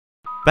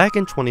Back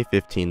in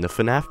 2015, the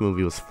FNAF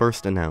movie was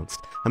first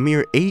announced. A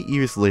mere 8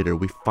 years later,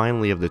 we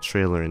finally have the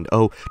trailer, and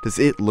oh, does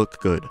it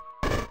look good.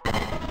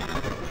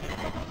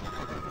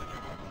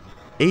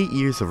 8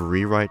 years of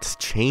rewrites,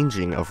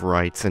 changing of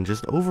rights, and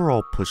just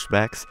overall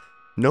pushbacks.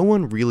 No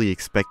one really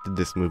expected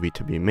this movie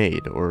to be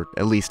made, or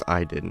at least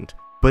I didn't.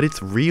 But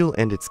it's real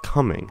and it's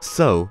coming,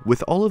 so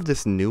with all of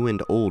this new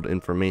and old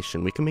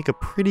information, we can make a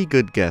pretty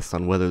good guess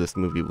on whether this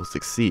movie will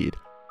succeed,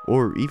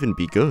 or even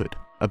be good.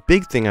 A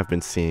big thing I've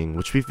been seeing,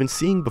 which we've been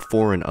seeing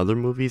before in other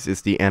movies,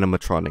 is the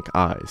animatronic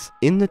eyes.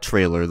 In the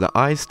trailer, the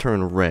eyes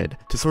turn red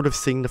to sort of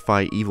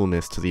signify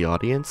evilness to the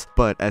audience,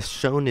 but as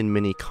shown in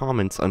many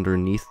comments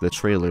underneath the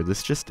trailer,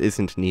 this just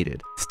isn't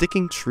needed.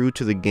 Sticking true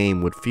to the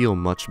game would feel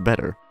much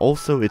better.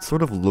 Also, it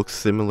sort of looks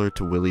similar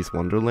to Willy's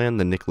Wonderland,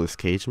 the Nicolas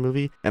Cage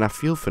movie, and I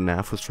feel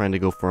FNAF was trying to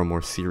go for a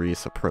more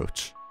serious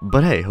approach.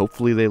 But hey,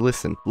 hopefully they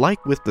listen.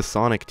 Like with the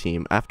Sonic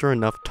team, after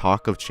enough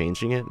talk of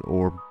changing it,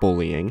 or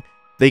bullying,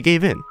 they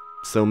gave in.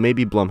 So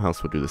maybe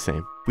Blumhouse would do the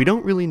same. We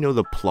don't really know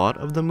the plot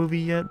of the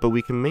movie yet, but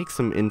we can make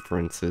some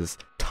inferences.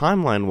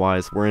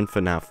 Timeline-wise, we're in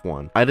FNAF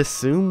 1. I'd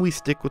assume we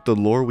stick with the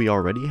lore we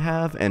already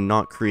have and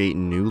not create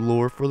new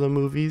lore for the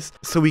movies,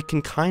 so we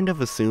can kind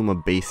of assume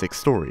a basic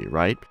story,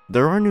 right?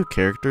 There are new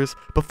characters,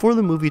 but for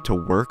the movie to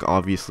work,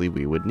 obviously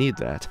we would need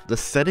that. The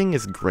setting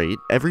is great,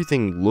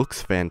 everything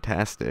looks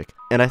fantastic,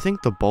 and I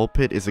think the ball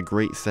pit is a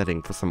great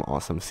setting for some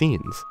awesome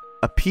scenes.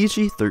 A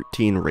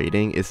PG-13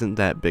 rating isn't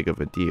that big of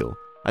a deal.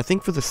 I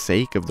think for the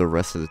sake of the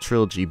rest of the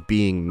trilogy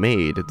being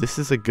made, this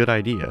is a good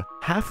idea.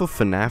 Half of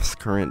FNAF's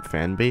current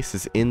fanbase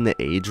is in the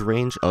age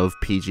range of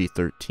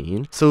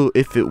PG-13, so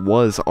if it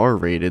was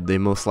R-rated, they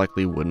most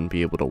likely wouldn't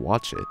be able to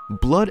watch it.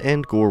 Blood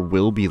and gore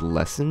will be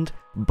lessened,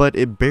 but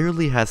it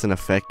barely has an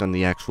effect on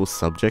the actual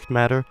subject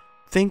matter.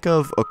 Think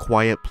of A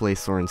Quiet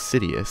Place or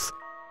Insidious,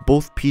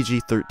 both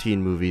PG-13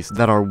 movies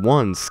that are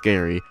one,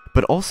 scary,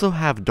 but also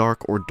have dark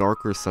or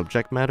darker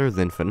subject matter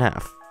than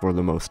FNAF, for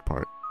the most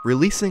part.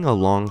 Releasing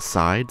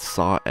alongside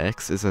Saw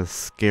X is a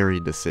scary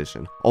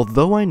decision.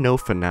 Although I know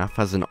FNAF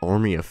has an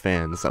army of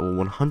fans that will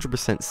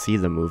 100% see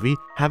the movie,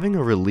 having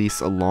a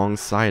release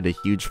alongside a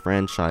huge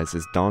franchise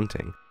is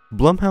daunting.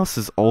 Blumhouse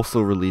is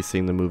also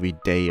releasing the movie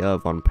day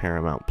of on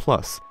Paramount+.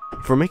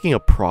 For making a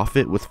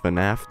profit with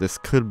FNAF, this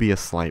could be a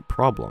slight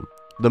problem.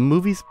 The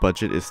movie's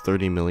budget is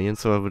 $30 million,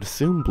 so I would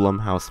assume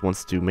Blumhouse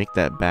wants to make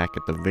that back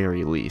at the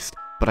very least,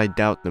 but I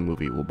doubt the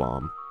movie will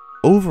bomb.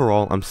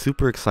 Overall, I'm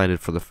super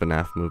excited for the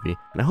FNAF movie,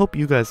 and I hope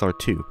you guys are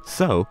too.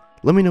 So,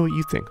 let me know what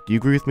you think. Do you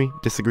agree with me?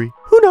 Disagree?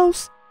 Who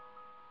knows?